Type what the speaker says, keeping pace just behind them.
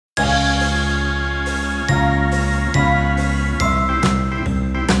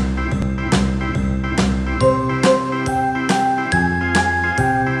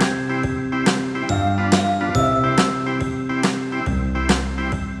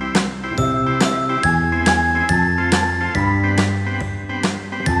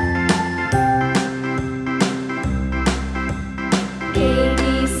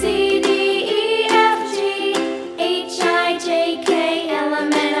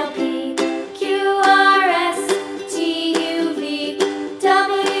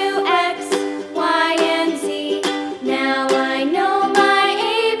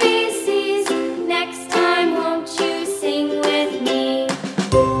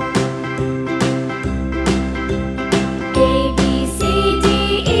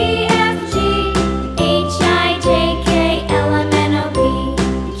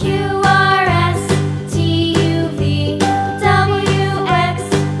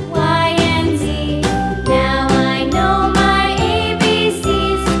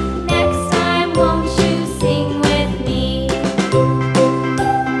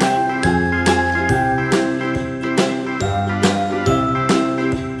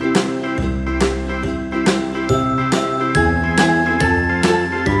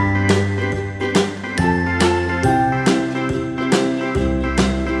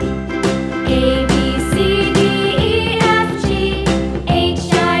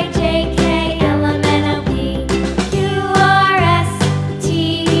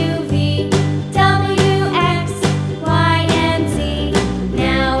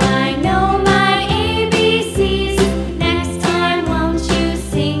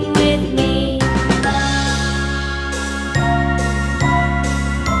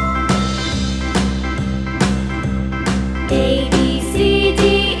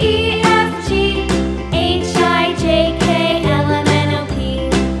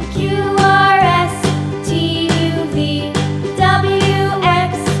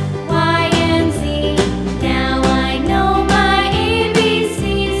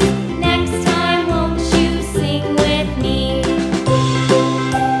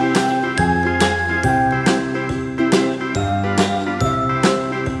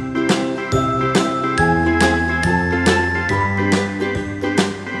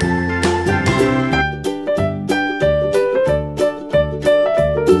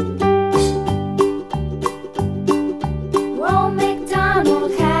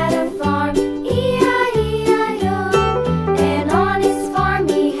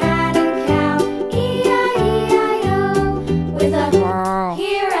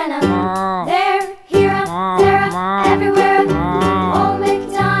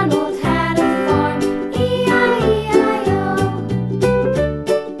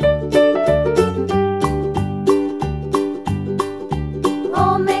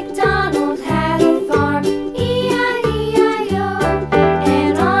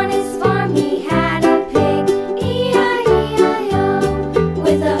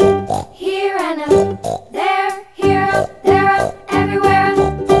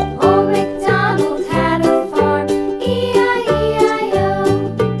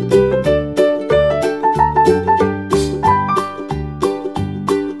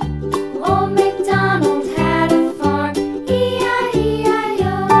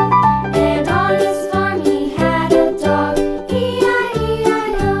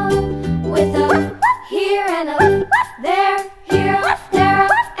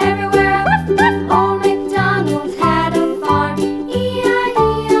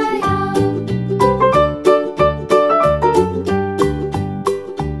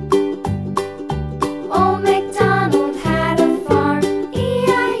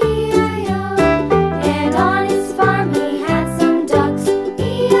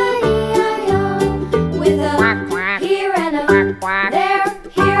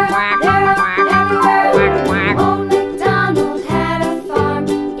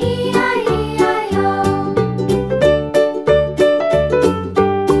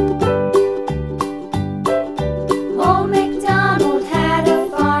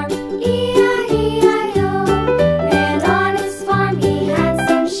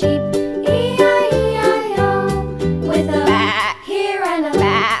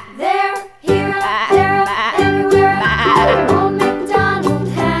There, here, there, everywhere. Old MacDonald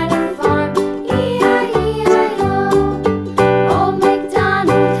had a farm, E-I-E-I-O. Old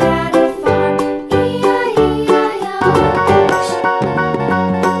MacDonald had a farm, E-I-E-I-O.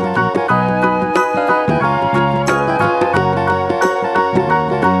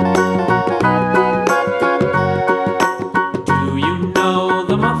 Do you know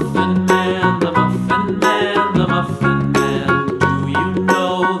the Muffin Man, the Muffin Man, the Muffin Man? Do you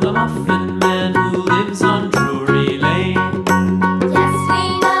know the Muffin Man who lives on Drury Lane? Yes,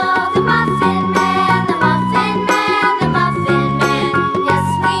 we know the Muffin Man, the Muffin Man, the Muffin Man. Yes,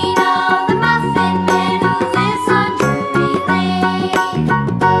 we know the Muffin Man who lives on Drury Lane.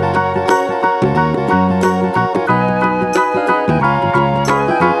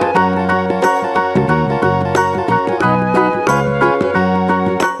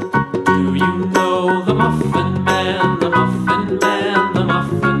 Do you know the Muffin Man, the Muffin Man, the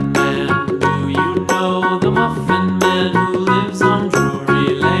Muffin Man? Do you know the Muffin Man who lives on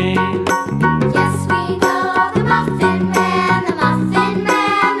Drury Lane? Yes, we know the Muffin Man, the Muffin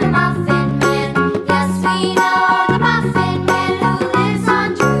Man, the Muffin Man. Yes, we know the Muffin Man who lives on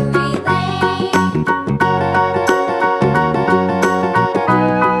Drury Lane.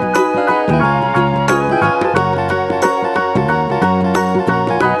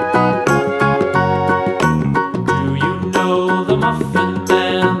 Do you know the Muffin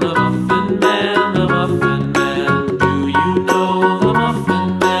Man, the Muffin Man, the Muffin Man? Do you know the Muffin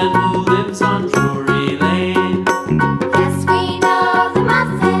Man who lives on Drury Lane? Yes, we know the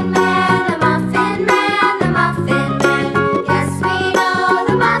Muffin Man, the Muffin Man, the Muffin Man. Yes, we know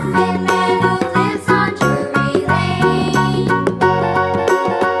the Muffin Man who lives on Drury Lane.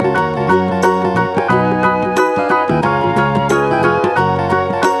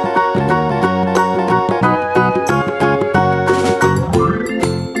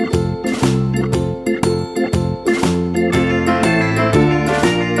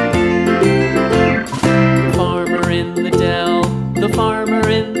 The farmer in the dell, the farmer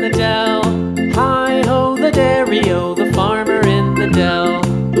in the dell. Hi-ho, the dairy-o, the farmer in the dell.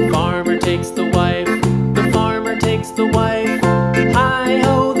 The farmer takes the wife, the farmer takes the wife.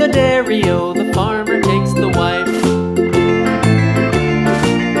 Hi-ho, the dairy-o, the farmer takes the wife.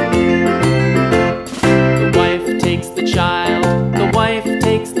 The wife takes the child, the wife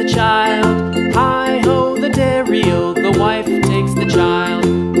takes the child. Hi-ho, the dairy-o, the wife takes the child.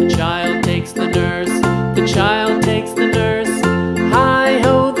 The child takes the nurse, the child takes the nurse.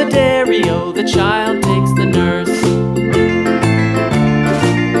 Hi-ho, the dairy-o, the child takes the nurse.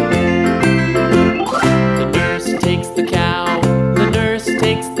 The nurse takes the cow, the nurse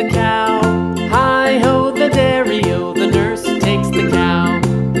takes the cow. Hi-ho, the dairy-o, the nurse takes the cow.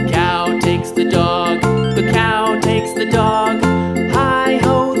 The cow takes the dog, the cow takes the dog.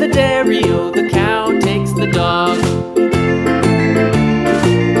 Hi-ho, the dairy-o, the cow takes the dog.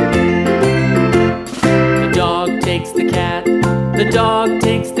 The dog takes the cat, the dog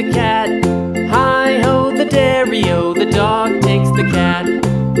takes the cat. Hi-ho, the dairy-o, the dog takes the cat.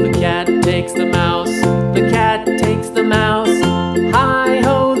 The cat takes the mouse, the cat takes the mouse.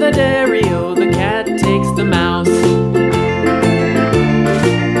 Hi-ho, the dairy-o, the cat takes the mouse.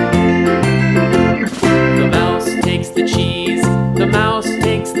 The mouse takes the cheese, the mouse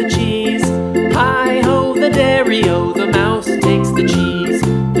takes the cheese. Hi-ho, the dairy-o, the mouse takes the cheese.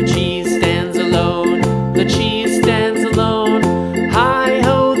 The cheese stands alone, the cheese stands alone.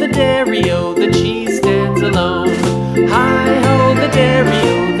 Hi-ho, the dairy-o, the cheese stands alone. Hi-ho, the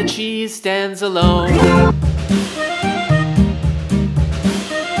dairy-o, the cheese stands alone.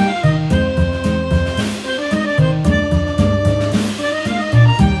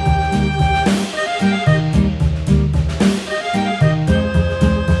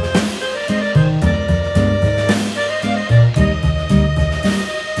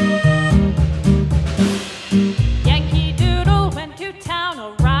 Yankee Doodle went to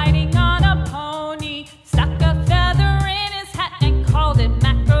town riding on a pony, stuck a feather in his hat and called it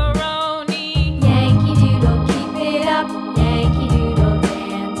macaroni. Yankee Doodle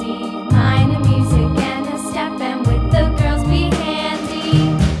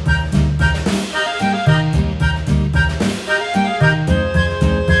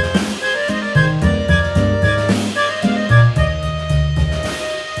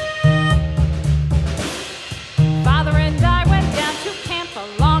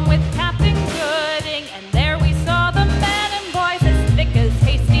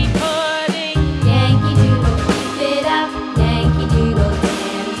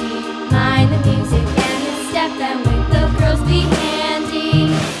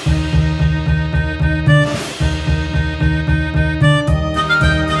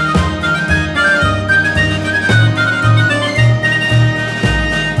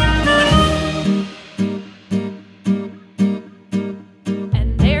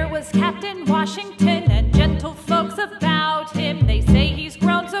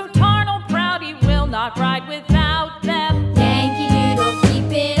not right without them. Yankee Doodle,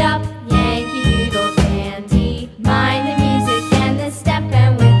 keep it up. Yankee Doodle dandy. Mind the music and the step,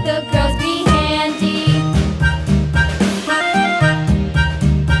 and with the girls be handy.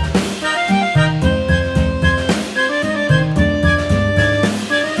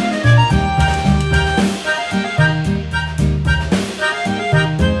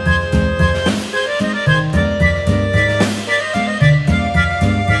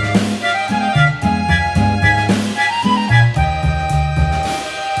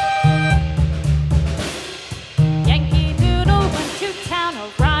 Yankee Doodle went to town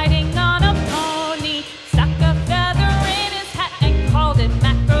riding on a pony. Stuck a feather in his hat and called it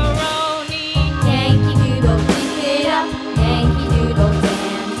macaroni. Yankee Doodle, keep it up. Yankee Doodle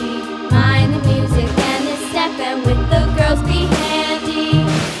dandy. Mind the music and the step, and with the girls be handy.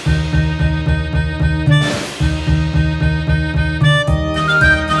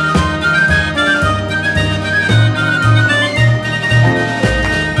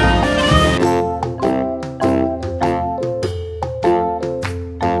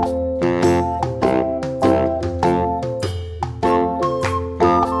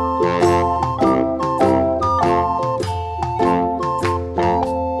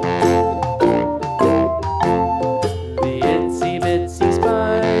 The itsy bitsy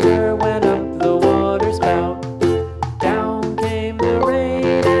spider went up the water spout. Down came the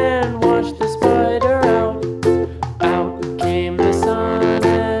rain and washed the spider out. Out came the sun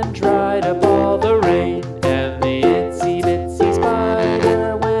and dried up all the rain. And the itsy bitsy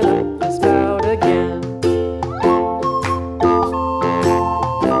spider went up the spout again.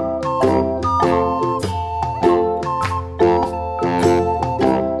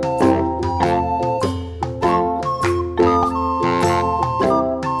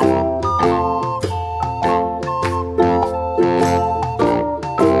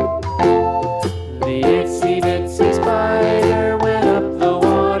 The itsy bitsy spider went up the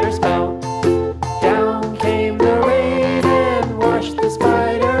water spout. Down came the rain and washed the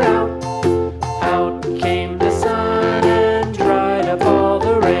spider out. Out came the sun and dried up all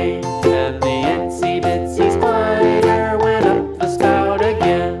the rain. And the itsy bitsy spider went up the spout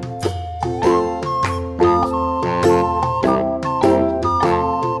again.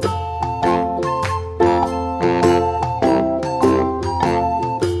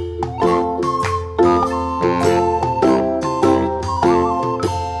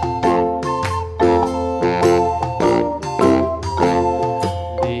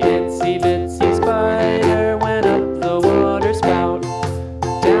 The itsy bitsy spider went up the water spout.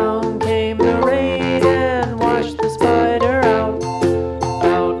 Down came the rain and washed the spider out.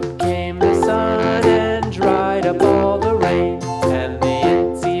 Out came the sun and dried up all the rain. And the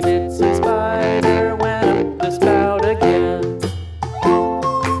itsy bitsy spider went up the spout again.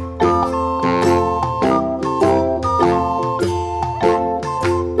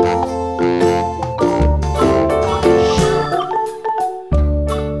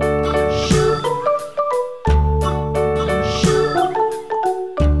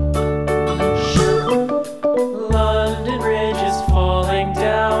 London Bridge is falling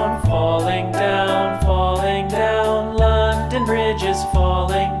down, falling down, falling down. London Bridge is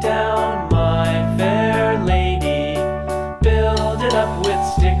falling down, my fair lady. Build it up with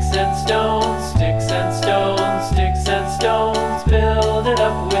sticks and stones, sticks and stones, sticks and stones. Build it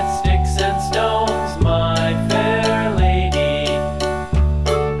up with sticks and stones, my fair lady.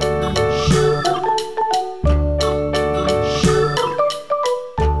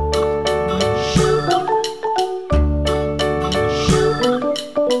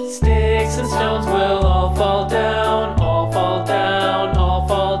 Sticks and stones will all fall down, all fall down, all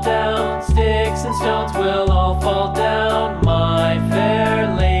fall down. Sticks and stones will all fall down, my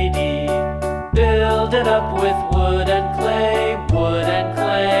fair lady. Build it up with wood and clay, wood and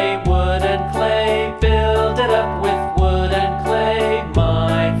clay, wood and clay. Build it up with wood and clay,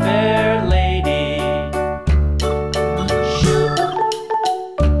 my fair lady.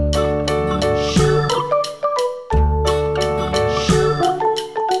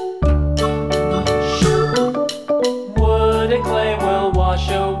 Wood and clay will wash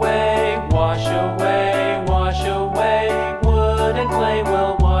away, wash away, wash away. Wood and clay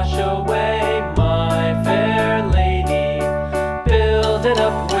will wash away, my fair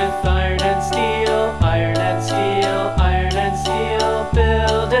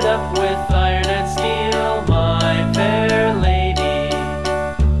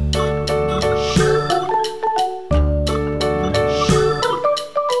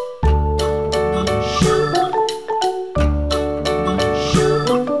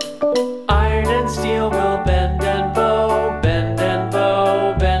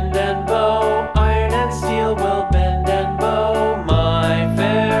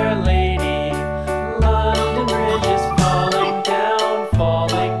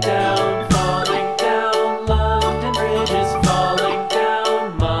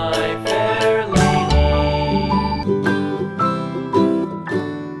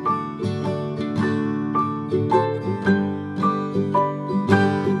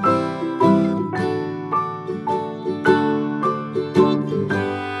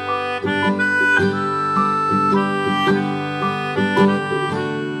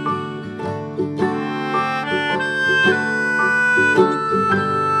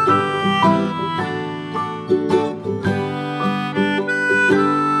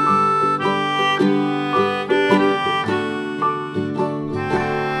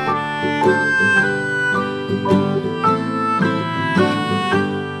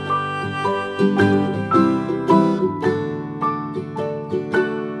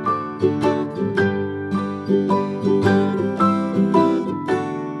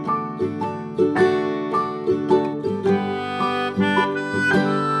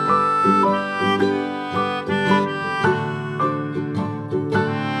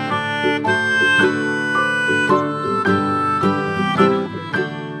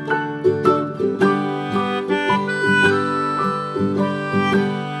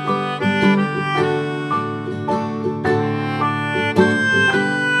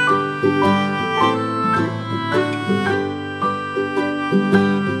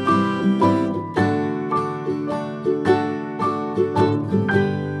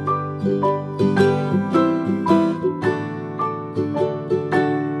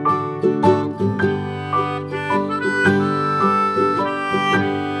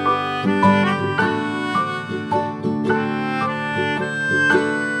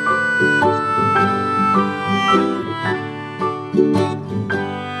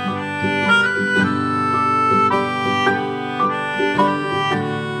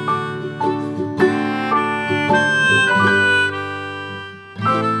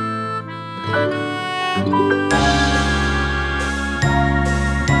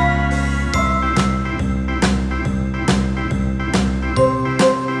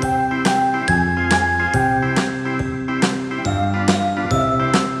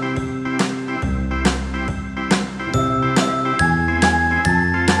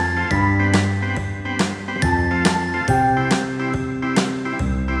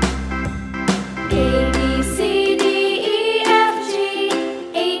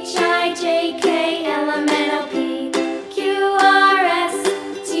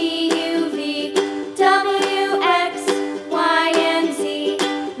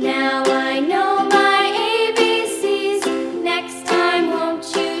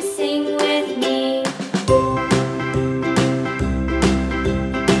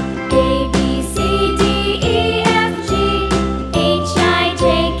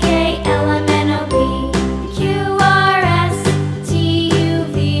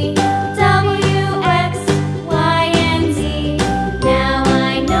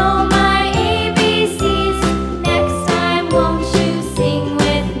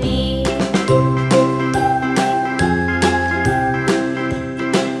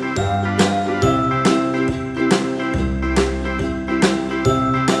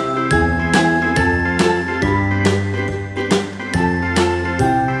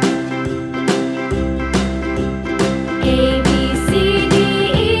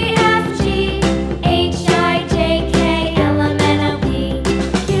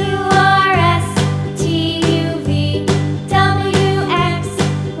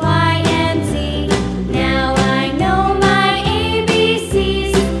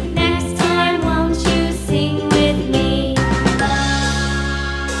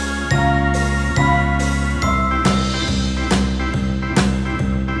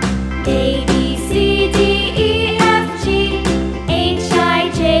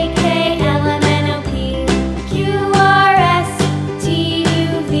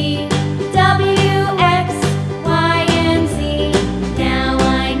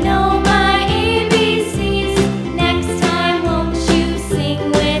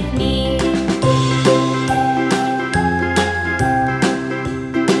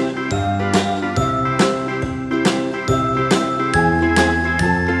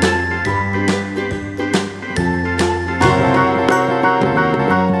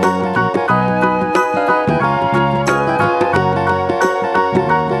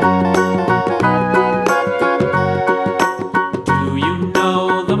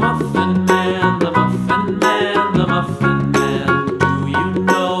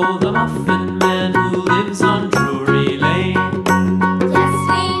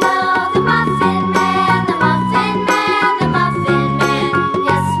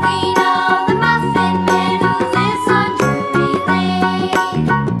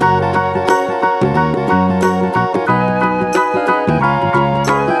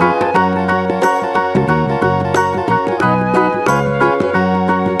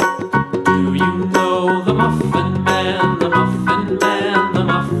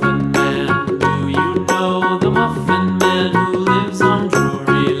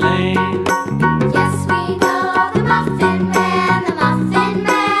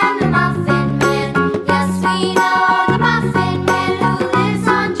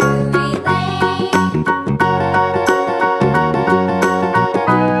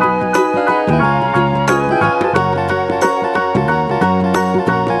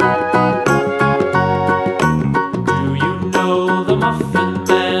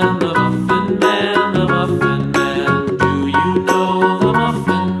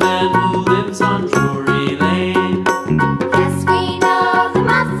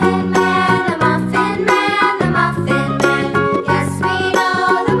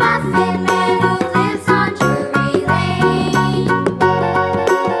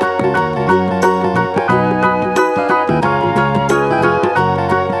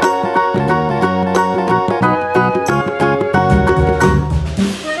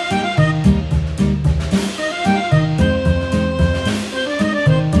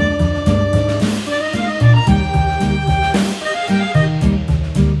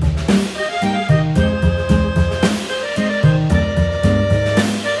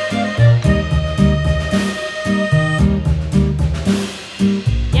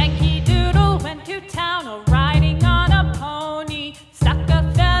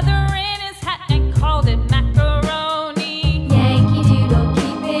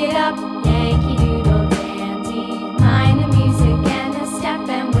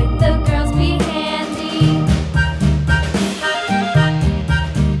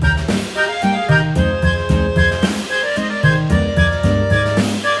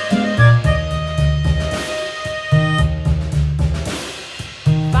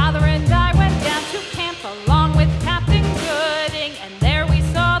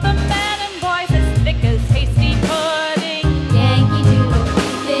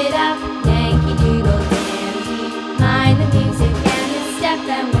step,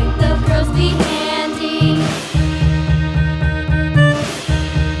 and with the girls be handy.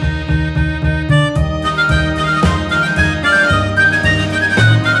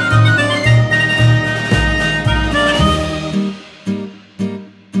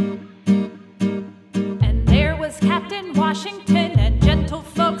 And there was Captain Washington and gentle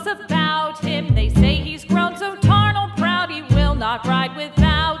folks about him. They say he's grown so tarnal proud he will not ride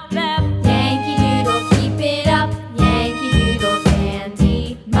without them. Yankee Doodle, keep it up, Yankee Doodle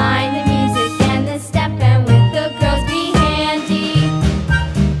dandy. Mind the music and the step, and with the girls be handy.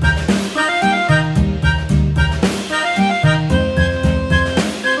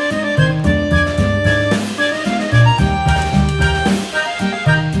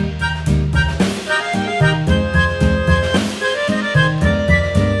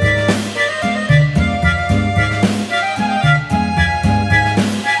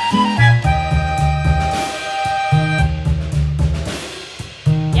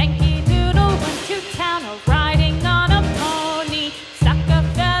 Yankee Doodle went to town riding on a pony, stuck a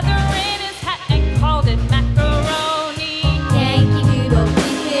feather in his hat and called it macaroni. Yankee Doodle,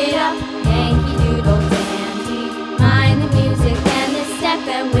 keep it up, Yankee Doodle dandy. Mind the music and the step,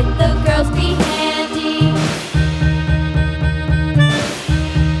 and with the girls be handy.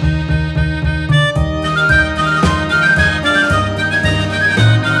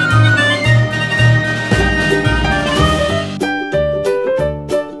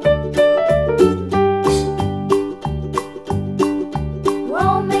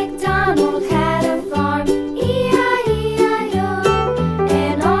 Old MacDonald had a farm, E-I-E-I-O.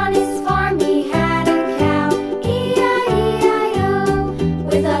 And on his farm he had a cow, E-I-E-I-O.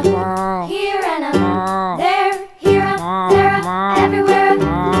 With a here and a there, here a, there a, everywhere.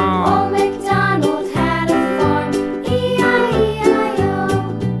 Old MacDonald had a farm, E-I-E-I-O.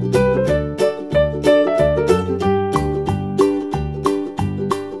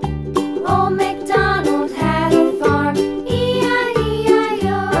 Old MacDonald had a farm,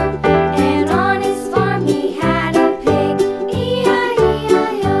 E-I-E-I-O. And on his farm he had a pig,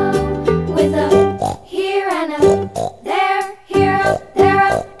 E-I-E-I-O. With a here and a there, here a, there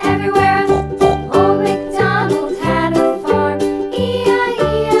a, everywhere. Old MacDonald had a farm,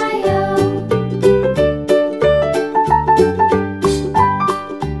 E-I-E-I-O.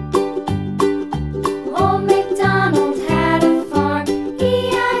 Old MacDonald had a farm,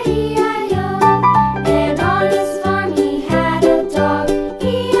 E-I-E-I-O. And on his farm he had a dog,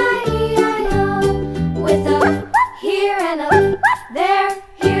 E-I-E-I-O. With a here and a there,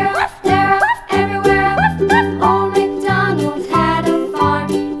 here a, there a, everywhere. Old MacDonald had a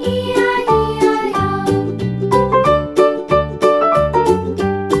farm, E-I-E-I-O.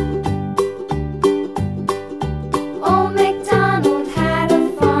 Old MacDonald had a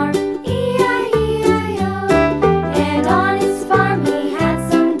farm, E-I-E-I-O. And on his farm he had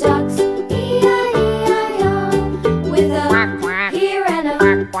some ducks, E-I-E-I-O. With a here and a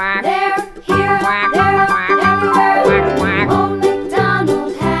there, here a, there a, everywhere. Old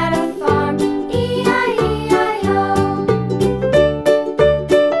MacDonald had a farm, E-I-E-I-O.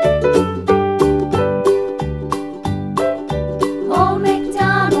 Old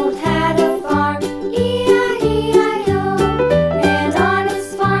MacDonald had a farm, E-I-E-I-O. And on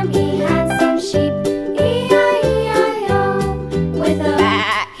his farm he had some sheep, E-I-E-I-O. With a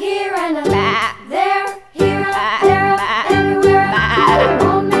here and a there, here a, there a, everywhere.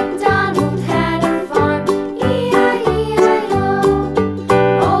 Old MacDonald had a farm, E-I-E-I-O.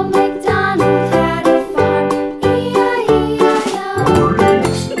 Old MacDonald had a farm, E-I-E-I-O.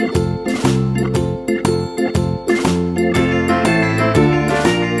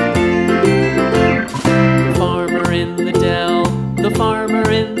 The farmer in the dell, the farmer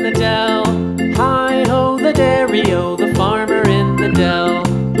in the dell. Hi-ho the dairy-o, the farmer in the dell.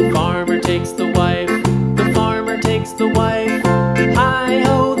 The farmer takes the wife, the farmer takes the wife.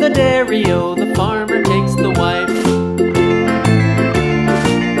 Hi-ho the dairy-o, the farmer takes the wife.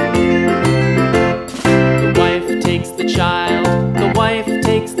 The wife takes the child, the wife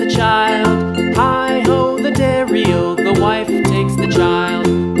takes the child. Hi-ho the dairy-o, the wife takes the child.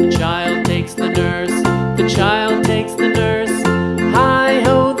 The child takes the nurse, the child takes the nurse.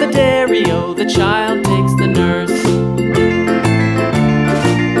 Hi-ho the dairy-o, the child takes the nurse.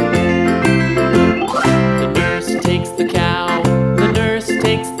 The nurse takes the cow, the nurse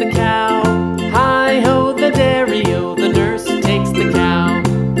takes the cow. Hi-ho the dairy-o, the nurse takes the cow.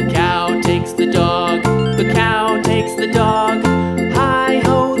 The cow takes the dog, the cow takes the dog.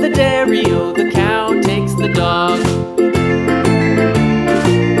 Hi-ho the dairy-o,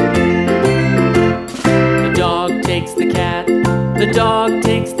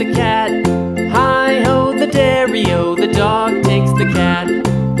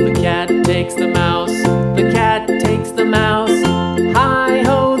 the cat takes the mouse, the cat takes the mouse.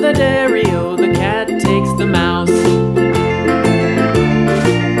 Hi-ho the dairy-o, the cat takes the mouse.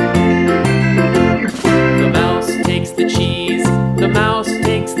 The mouse takes the cheese, the mouse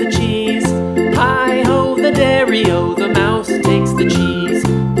takes the cheese. Hi-ho the dairy-o, the mouse takes the cheese.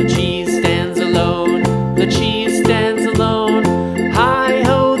 The cheese stands alone, the cheese stands alone.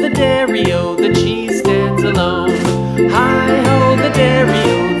 Hi-ho the dairy-o, the cheese stands alone. Hi-ho the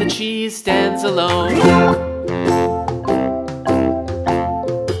dairy-o, the cheese stands alone.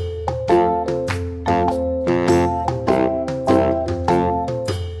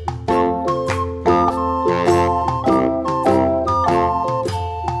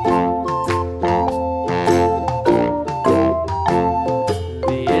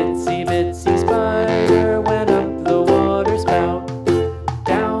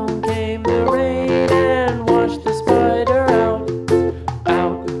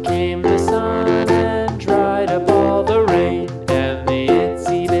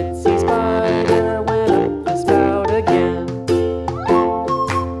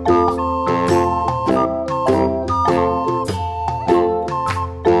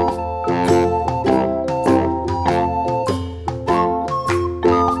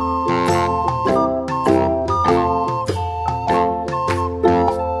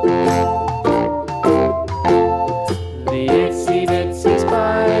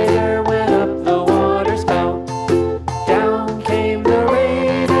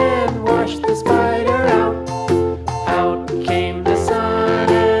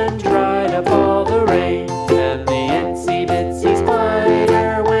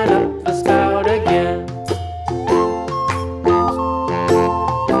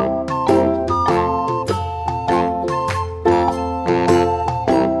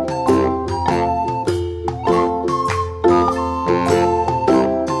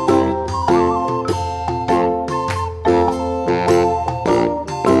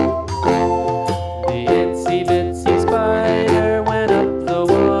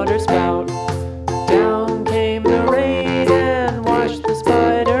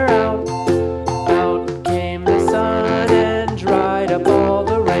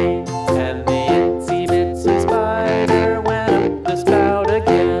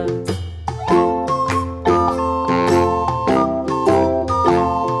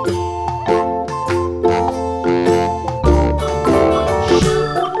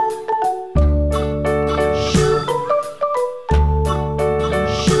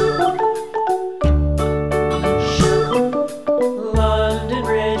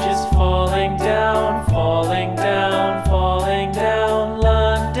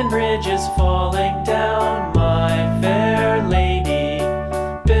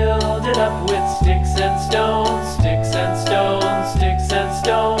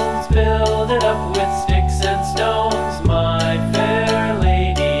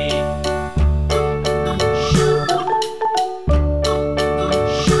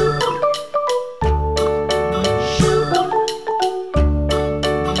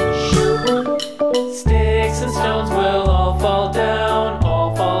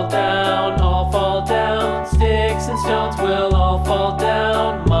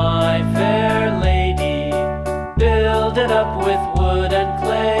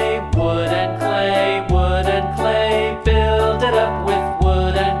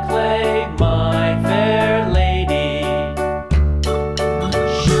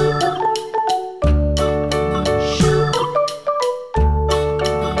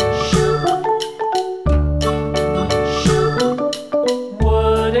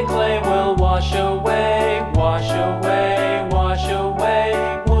 Wood and clay will wash away.